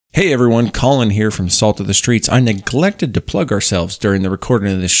Hey everyone, Colin here from Salt of the Streets. I neglected to plug ourselves during the recording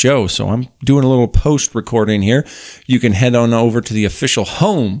of this show, so I'm doing a little post-recording here. You can head on over to the official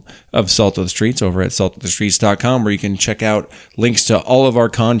home of Salt of the Streets over at saltofthestreets.com, where you can check out links to all of our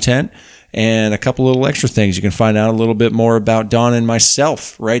content and a couple little extra things. You can find out a little bit more about Don and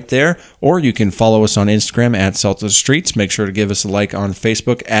myself right there, or you can follow us on Instagram at Salt of the Streets. Make sure to give us a like on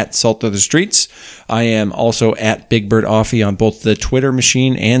Facebook at Salt of the Streets. I am also at Big Bird Offie on both the Twitter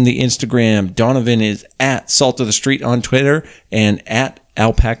machine and the Instagram. Donovan is at Salt of the Street on Twitter and at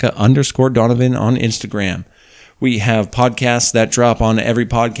alpaca_Donovan on Instagram. We have podcasts that drop on every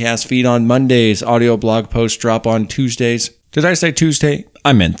podcast feed on Mondays. Audio blog posts drop on Tuesdays. Did I say Tuesday?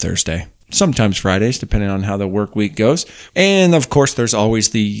 I meant Thursday. Sometimes Fridays, depending on how the work week goes. And of course, there's always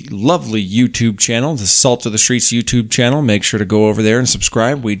the lovely YouTube channel, the Salt of the Streets YouTube channel. Make sure to go over there and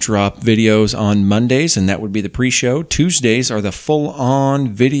subscribe. We drop videos on Mondays, and that would be the pre-show. Tuesdays are the full-on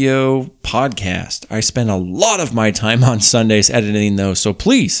video podcast. I spend a lot of my time on Sundays editing those, so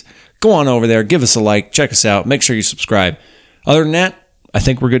please go on over there, give us a like, check us out, make sure you subscribe. Other than that, I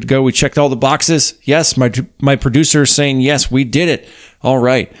think we're good to go. We checked all the boxes. Yes, my producer is saying, yes, we did it. All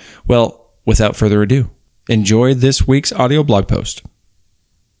right. Well, without further ado, enjoy this week's audio blog post.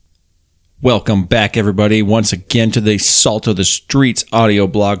 Welcome back, everybody, once again to the Salt of the Streets audio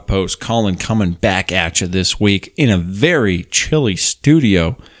blog post. Colin coming back at you this week in a very chilly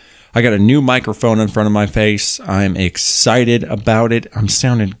studio. I got a new microphone in front of my face. I'm excited about it. I'm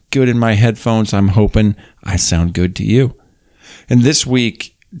sounding good in my headphones. I'm hoping I sound good to you. And this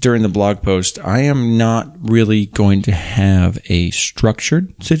week, during the blog post, I am not really going to have a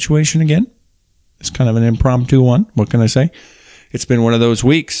structured situation again. It's kind of an impromptu one. What can I say? It's been one of those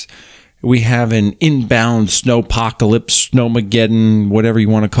weeks. We have an inbound snowpocalypse, snowmageddon, whatever you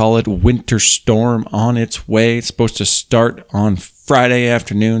want to call it, winter storm on its way. It's supposed to start on Friday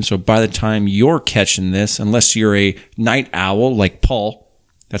afternoon. So by the time you're catching this, unless you're a night owl like Paul,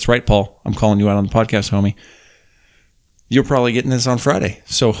 that's right, Paul, I'm calling you out on the podcast, homie. You're probably getting this on Friday.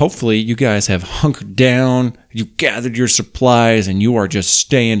 So hopefully you guys have hunkered down, you've gathered your supplies, and you are just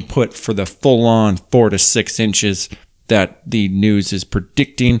staying put for the full-on 4 to 6 inches that the news is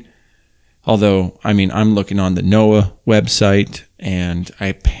predicting. Although, I'm looking on the NOAA website, and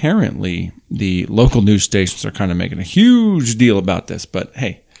apparently the local news stations are kind of making a huge deal about this. But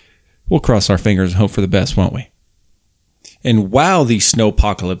hey, we'll cross our fingers and hope for the best, won't we? And while the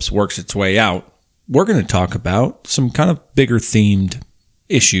snowpocalypse works its way out, we're going to talk about some kind of bigger themed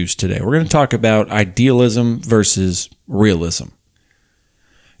issues today. We're going to talk about idealism versus realism.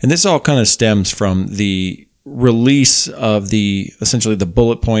 And this all kind of stems from the release of essentially the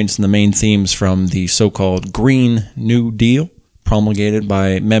bullet points and the main themes from the so-called Green New Deal promulgated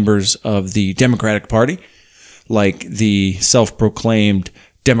by members of the Democratic Party, like the self-proclaimed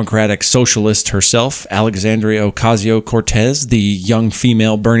Democratic socialist herself, Alexandria Ocasio-Cortez, the young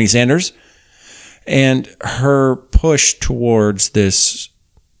female Bernie Sanders, and her push towards this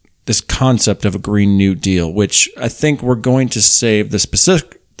concept of a Green New Deal, which I think we're going to save the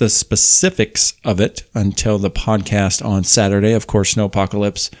specifics of it until the podcast on Saturday, of course,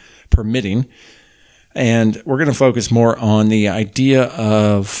 snowpocalypse permitting. And we're going to focus more on the idea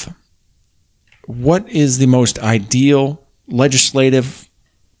of what is the most ideal legislative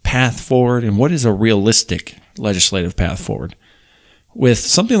path forward and what is a realistic legislative path forward. With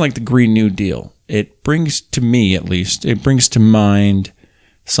something like the Green New Deal, it brings to me, at least, it brings to mind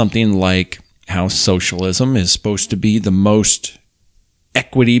something like how socialism is supposed to be the most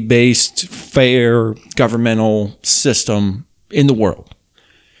equity-based, fair governmental system in the world.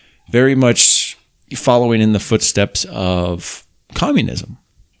 Very much following in the footsteps of communism.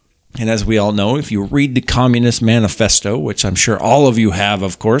 And as we all know, if you read the Communist Manifesto, which I'm sure all of you have,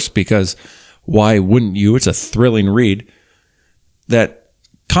 of course, because why wouldn't you? It's a thrilling read. That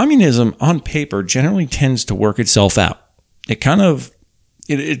communism on paper generally tends to work itself out.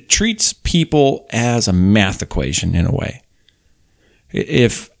 It treats people as a math equation in a way.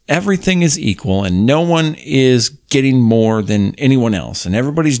 If everything is equal and no one is getting more than anyone else and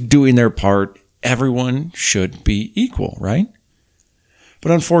everybody's doing their part, everyone should be equal, right?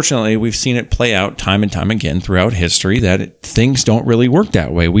 But unfortunately, we've seen it play out time and time again throughout history that things don't really work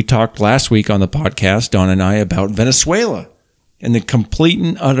that way. We talked last week on the podcast, Don and I, about Venezuela and the complete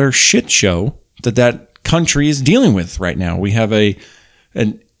and utter shit show that country is dealing with right now. We have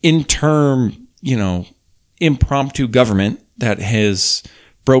an interim, impromptu government that has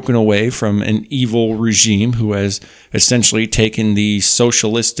broken away from an evil regime who has essentially taken the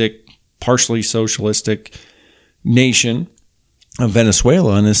partially socialistic nation of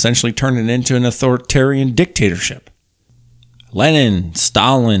Venezuela and essentially turned it into an authoritarian dictatorship. Lenin,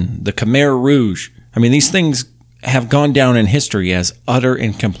 Stalin, the Khmer Rouge. I mean, these things have gone down in history as utter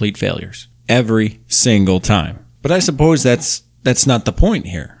and complete failures every single time. But I suppose that's not the point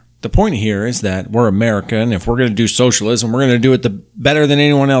here. The point here is that we're America, and if we're going to do socialism, we're going to do it better than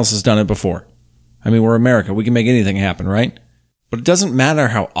anyone else has done it before. I mean, we're America. We can make anything happen, right? But it doesn't matter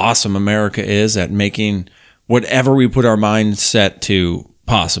how awesome America is at making whatever we put our mind set to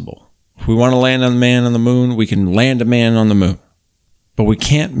possible. If we want to land a man on the moon, we can land a man on the moon. But we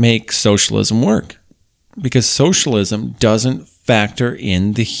can't make socialism work because socialism doesn't factor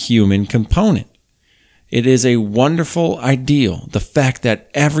in the human component. It is a wonderful ideal, the fact that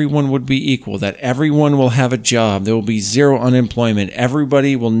everyone would be equal, that everyone will have a job, there will be zero unemployment,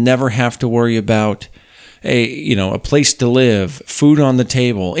 everybody will never have to worry about a place to live, food on the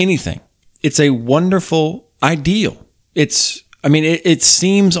table, anything. It's a wonderful ideal. It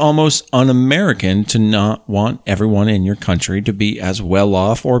seems almost un-American to not want everyone in your country to be as well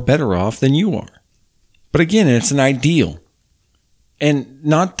off or better off than you are. But again, it's an ideal. And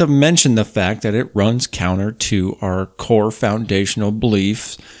not to mention the fact that it runs counter to our core foundational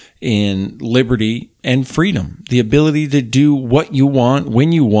beliefs in liberty and freedom, the ability to do what you want,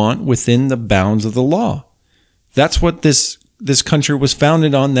 when you want, within the bounds of the law. That's what this country was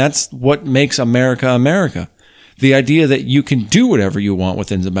founded on. That's what makes America America. The idea that you can do whatever you want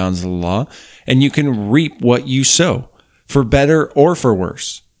within the bounds of the law, and you can reap what you sow, for better or for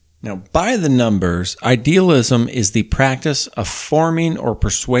worse. Now, by the numbers, idealism is the practice of forming or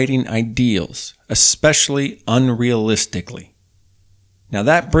persuading ideals, especially unrealistically. Now,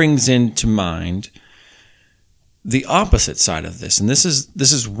 that brings into mind the opposite side of this, and this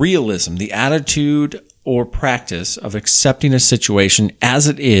is realism, the attitude or practice of accepting a situation as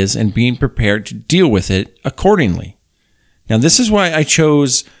it is and being prepared to deal with it accordingly. Now, this is why I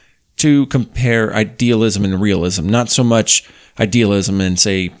chose to compare idealism and realism, not so much idealism and,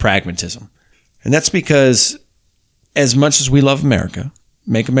 say, pragmatism. And that's because as much as we love America,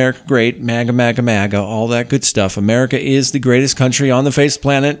 make America great, MAGA, MAGA, MAGA, all that good stuff, America is the greatest country on the face of the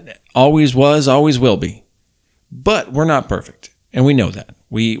planet, always was, always will be. But we're not perfect, and we know that.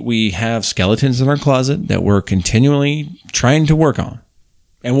 We have skeletons in our closet that we're continually trying to work on,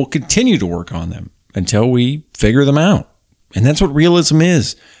 and we'll continue to work on them until we figure them out. And that's what realism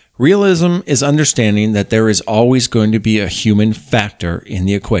is. Realism is understanding that there is always going to be a human factor in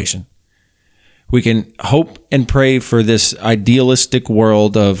the equation. We can hope and pray for this idealistic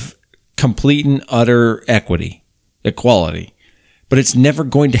world of complete and utter equality, but it's never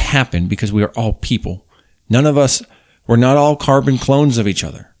going to happen because we are all people. None of us, we're not all carbon clones of each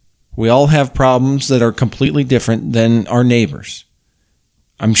other. We all have problems that are completely different than our neighbors.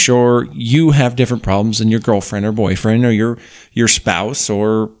 I'm sure you have different problems than your girlfriend or boyfriend or your spouse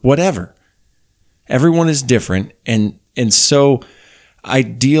or whatever. Everyone is different, and so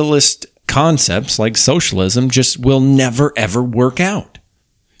idealist concepts like socialism just will never ever work out.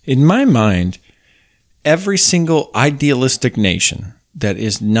 In my mind, every single idealistic nation that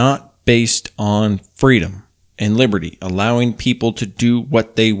is not based on freedom and liberty, allowing people to do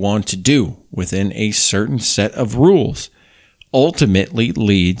what they want to do within a certain set of rules, ultimately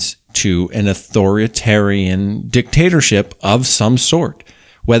leads to an authoritarian dictatorship of some sort.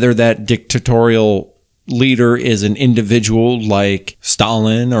 Whether that dictatorial leader is an individual like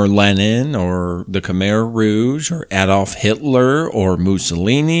Stalin or Lenin or the Khmer Rouge or Adolf Hitler or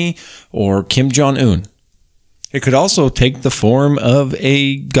Mussolini or Kim Jong-un. It could also take the form of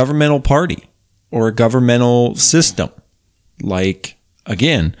a governmental party or a governmental system, like,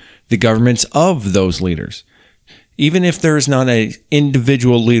 again, the governments of those leaders. Even if there is not an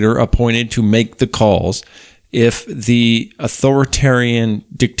individual leader appointed to make the calls, if the authoritarian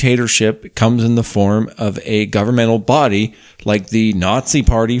dictatorship comes in the form of a governmental body, like the Nazi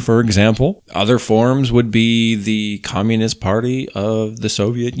Party, for example, other forms would be the Communist Party of the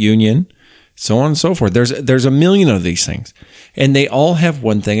Soviet Union, so on and so forth. There's a million of these things, and they all have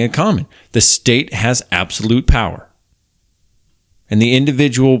one thing in common. The state has absolute power, and the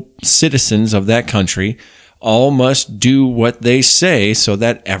individual citizens of that country all must do what they say so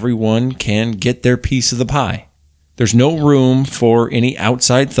that everyone can get their piece of the pie. There's no room for any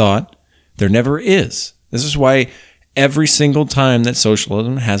outside thought. There never is. This is why every single time that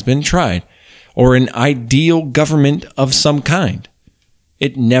socialism has been tried, or an ideal government of some kind,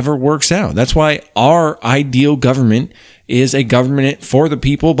 it never works out. That's why our ideal government is a government for the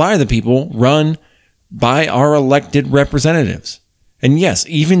people, by the people, run by our elected representatives. And yes,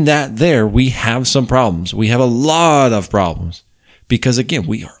 even that there, we have some problems. We have a lot of problems because, again,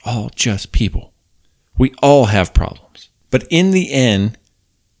 we are all just people. We all have problems. But in the end,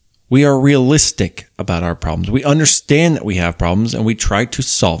 We are realistic about our problems. We understand that we have problems and we try to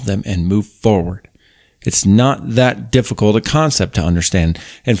solve them and move forward. It's not that difficult a concept to understand.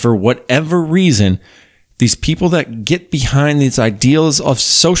 And for whatever reason, these people that get behind these ideals of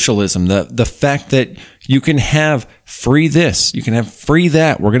socialism, the fact that you can have free this, you can have free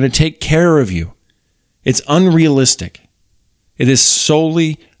that, we're going to take care of you. It's unrealistic. It is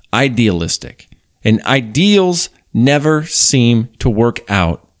solely idealistic. And ideals never seem to work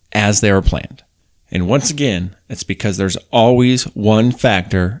out as they are planned. And once again, it's because there's always one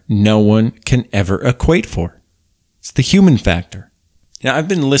factor no one can ever equate for. It's the human factor. Now, I've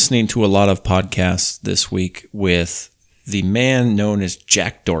been listening to a lot of podcasts this week with the man known as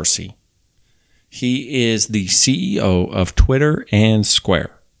Jack Dorsey. He is the CEO of Twitter and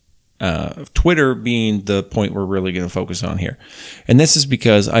Square. Twitter being the point we're really going to focus on here. And this is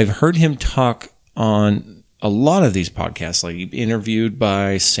because I've heard him talk on a lot of these podcasts, like interviewed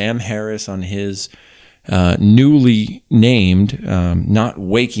by Sam Harris on his newly named Not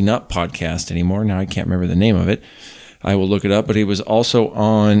Waking Up podcast anymore. Now I can't remember the name of it. I will look it up, but he was also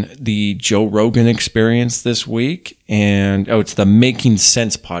on the Joe Rogan Experience this week. And, it's the Making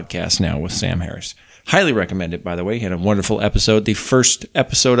Sense podcast now with Sam Harris. Highly recommend it, by the way. He had a wonderful episode. The first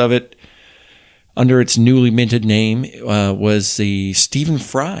episode of it, under its newly minted name, was the Stephen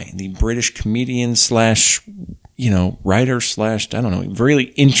Fry, the British comedian slash, writer slash, I don't know, really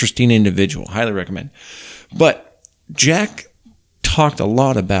interesting individual. Highly recommend. But Jack talked a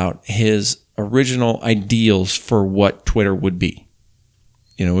lot about his original ideals for what Twitter would be.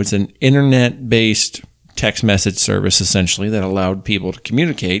 It's an internet-based text message service, essentially, that allowed people to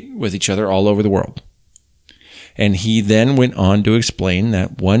communicate with each other all over the world. And he then went on to explain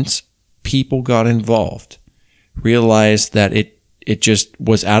that once people got involved, realized that it just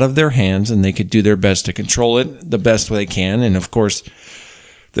was out of their hands and they could do their best to control it the best way they can. And of course,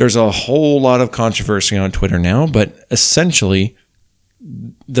 there's a whole lot of controversy on Twitter now, but essentially,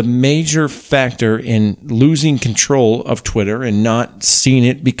 the major factor in losing control of Twitter and not seeing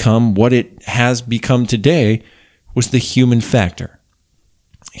it become what it has become today was the human factor.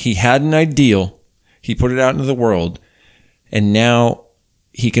 He had an ideal, he put it out into the world, and now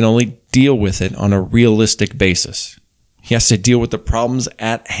he can only deal with it on a realistic basis. He has to deal with the problems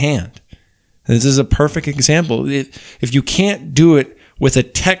at hand. And this is a perfect example. If you can't do it with a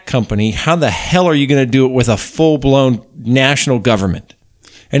tech company, how the hell are you going to do it with a full-blown national government?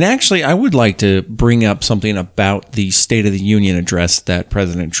 And actually, I would like to bring up something about the State of the Union address that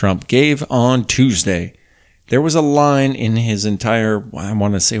President Trump gave on Tuesday. There was a line in his entire, I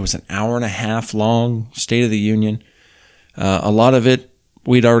want to say it was an hour and a half long State of the Union. A lot of it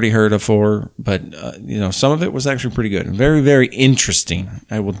we'd already heard before, but some of it was actually pretty good. Very, very interesting.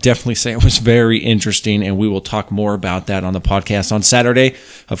 I will definitely say it was very interesting, and we will talk more about that on the podcast on Saturday.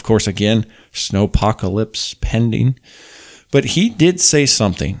 Of course, again, snowpocalypse pending. But he did say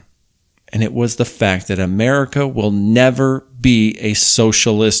something, and it was the fact that America will never be a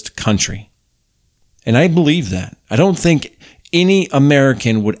socialist country. And I believe that. I don't think any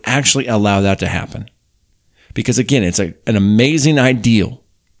American would actually allow that to happen. Because again, it's an amazing ideal.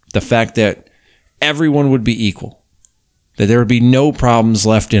 The fact that everyone would be equal. That there would be no problems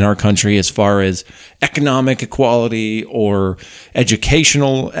left in our country as far as economic equality or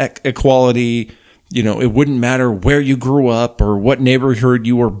educational equality. It wouldn't matter where you grew up or what neighborhood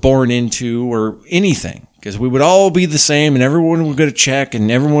you were born into or anything. Because we would all be the same and everyone would get a check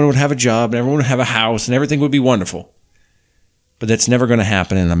and everyone would have a job and everyone would have a house and everything would be wonderful. But that's never going to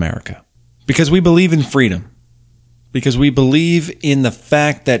happen in America. Because we believe in freedom. Because we believe in the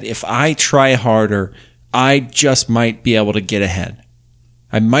fact that if I try harder, I just might be able to get ahead.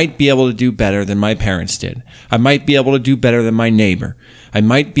 I might be able to do better than my parents did. I might be able to do better than my neighbor. I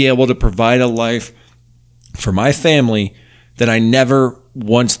might be able to provide a life for my family that I never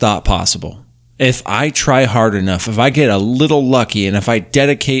once thought possible. If I try hard enough, if I get a little lucky, and if I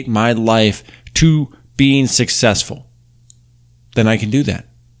dedicate my life to being successful, then I can do that.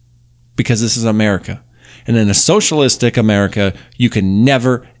 Because this is America. And in a socialistic America, you can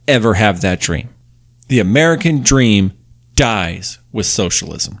never, ever have that dream. The American dream dies with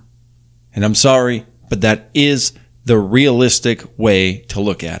socialism. And I'm sorry, but that is the realistic way to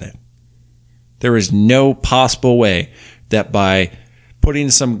look at it. There is no possible way that by putting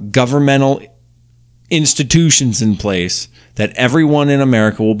some governmental institutions in place that everyone in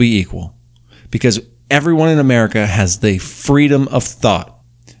America will be equal. Because everyone in America has the freedom of thought.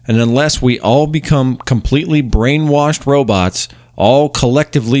 And unless we all become completely brainwashed robots, all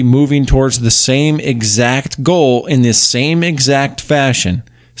collectively moving towards the same exact goal in this same exact fashion,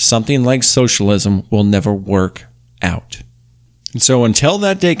 something like socialism will never work out. And so until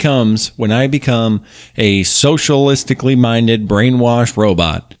that day comes when I become a socialistically minded, brainwashed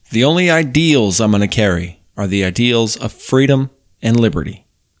robot, the only ideals I'm going to carry are the ideals of freedom and liberty.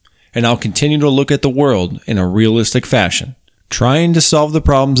 And I'll continue to look at the world in a realistic fashion, trying to solve the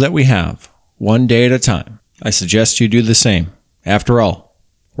problems that we have, one day at a time. I suggest you do the same. After all,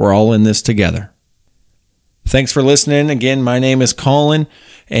 we're all in this together. Thanks for listening. Again, my name is Colin,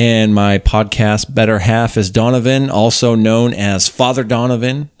 and my podcast better half is Donovan, also known as Father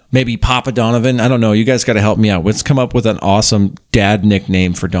Donovan, maybe Papa Donovan. I don't know. You guys got to help me out. Let's come up with an awesome dad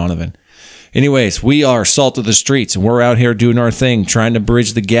nickname for Donovan. Anyways, we are Salt of the Streets, and we're out here doing our thing, trying to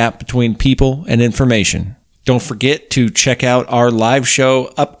bridge the gap between people and information. Don't forget to check out our live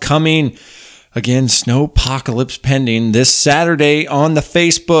show upcoming. Again, snowpocalypse pending this Saturday on the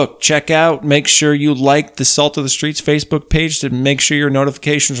Facebook. Check out, make sure you like the Salt of the Streets Facebook page to make sure your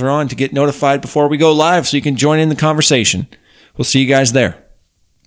notifications are on to get notified before we go live so you can join in the conversation. We'll see you guys there.